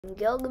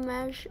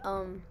Gilgamesh,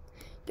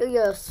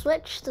 yo,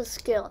 switch the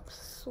skill.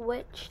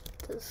 Switch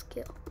the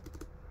skill.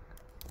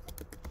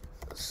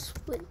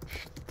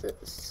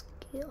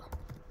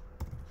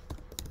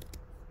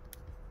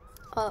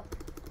 Up.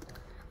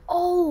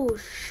 Oh,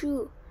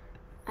 shoot.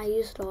 I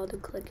used all the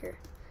clicker.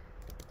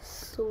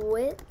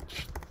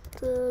 Switch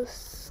the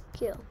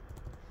skill.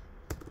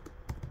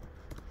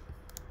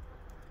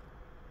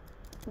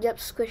 Yep,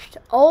 squished.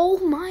 Oh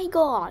my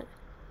god.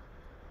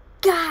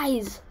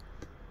 Guys.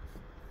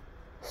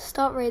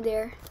 Stop right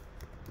there.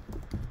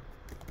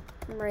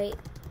 Right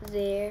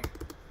there.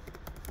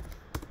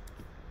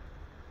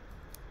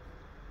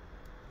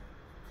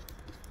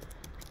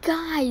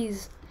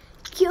 Guys.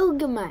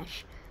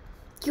 Gilgamesh.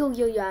 Yo,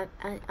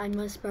 I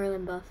must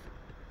Merlin buff.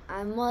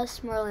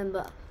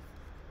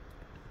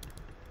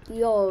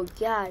 Yo,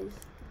 guys.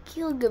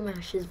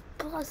 Gilgamesh is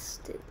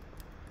busted.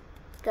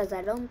 Because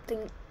I don't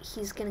think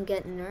he's gonna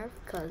get nerfed.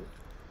 Because,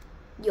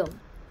 yo,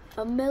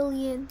 1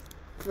 million.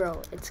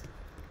 Bro, it's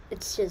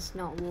just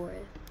not worth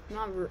it.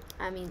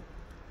 I mean,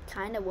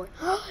 kind of worth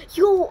it.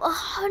 Yo,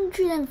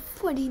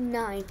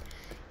 149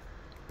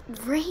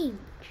 range.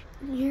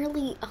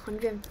 Nearly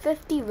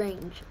 150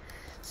 range.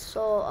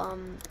 So,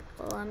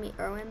 let me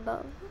Irwin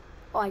buff.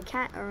 Oh, I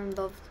can't Irwin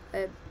buff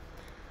it.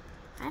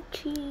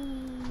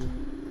 Actually,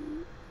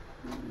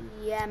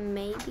 yeah,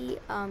 maybe.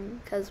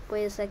 Cause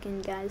wait a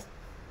second, guys.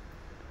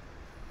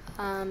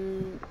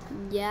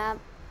 Yeah.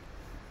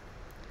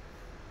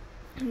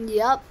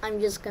 Yep, I'm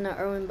just gonna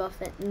Irwin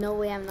buff it. No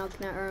way, I'm not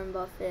gonna Irwin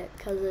buff it,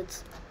 cause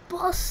it's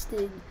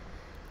busted.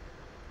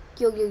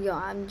 Yo,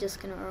 I'm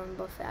just gonna Irwin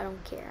buff it. I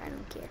don't care.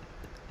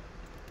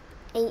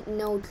 Ain't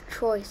no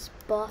choice,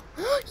 but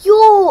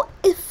yo,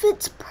 it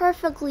fits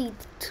perfectly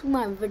to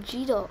my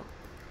Vegeta.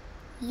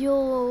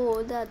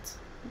 Yo, that's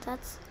a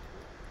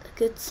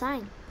good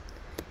sign.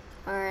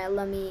 All right,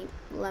 let me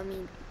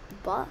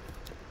buff.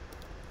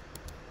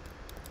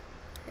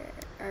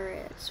 All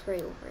right, it's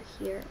right over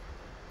here.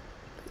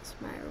 Place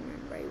my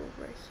Irwin right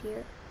over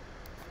here.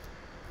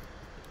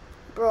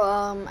 Bro,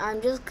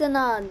 I'm just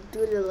gonna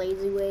do the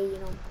lazy way, you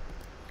know,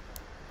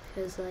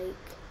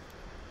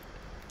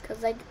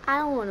 cause I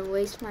don't want to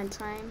waste my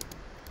time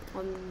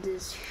on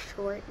this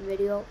short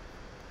video.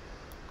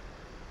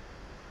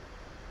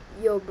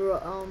 Yo,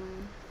 bro,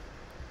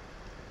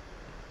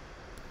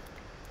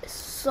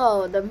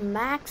 so the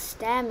max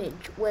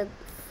damage with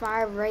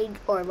Fire Rage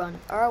Orb on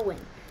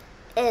Irwin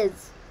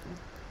is,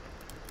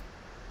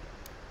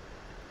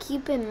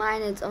 keep in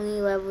mind it's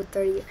only level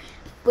 30.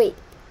 Wait,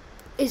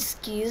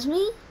 excuse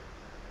me?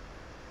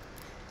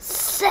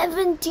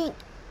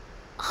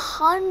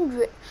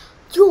 1700.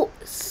 Yo,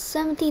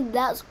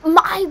 17,000.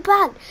 My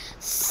bad.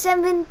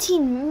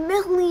 17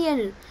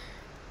 million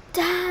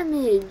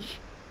damage.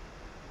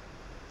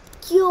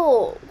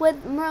 Yo,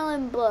 with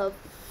Merlin buff,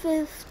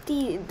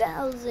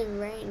 50,000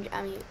 range.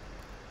 I mean,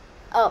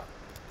 oh,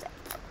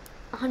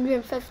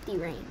 150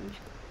 range.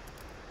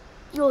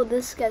 Yo,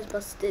 this guy's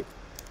busted.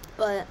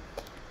 But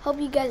hope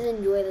you guys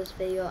enjoy this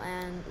video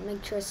and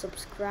make sure to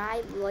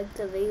subscribe, like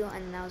the video,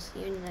 and I'll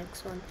see you in the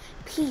next one.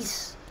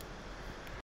 Peace.